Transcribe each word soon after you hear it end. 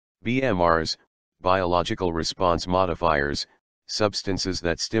BMRs, biological response modifiers, substances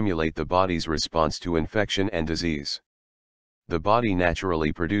that stimulate the body's response to infection and disease. The body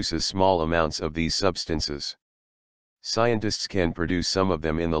naturally produces small amounts of these substances. Scientists can produce some of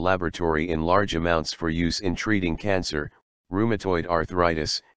them in the laboratory in large amounts for use in treating cancer, rheumatoid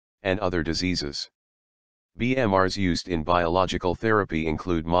arthritis, and other diseases. BMRs used in biological therapy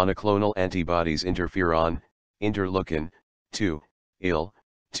include monoclonal antibodies interferon, interleukin-2,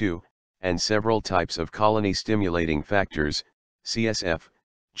 IL-2, and several types of colony-stimulating factors, CSF,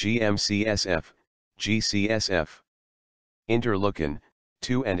 GM-CSF, GCSF.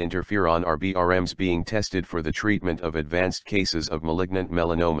 Interleukin-2 and interferon are BRMs being tested for the treatment of advanced cases of malignant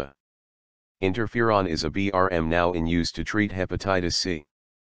melanoma. Interferon is a BRM now in use to treat hepatitis C.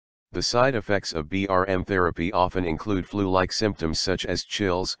 The side effects of BRM therapy often include flu-like symptoms such as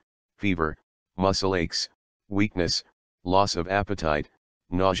chills, fever, muscle aches, weakness, loss of appetite,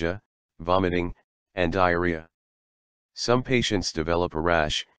 nausea, vomiting, and diarrhea. Some patients develop a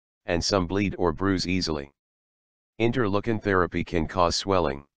rash, and some bleed or bruise easily. Interleukin therapy can cause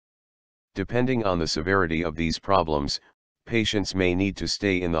swelling. Depending on the severity of these problems, patients may need to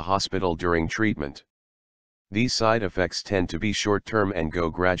stay in the hospital during treatment. These side effects tend to be short-term and go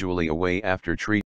gradually away after treatment.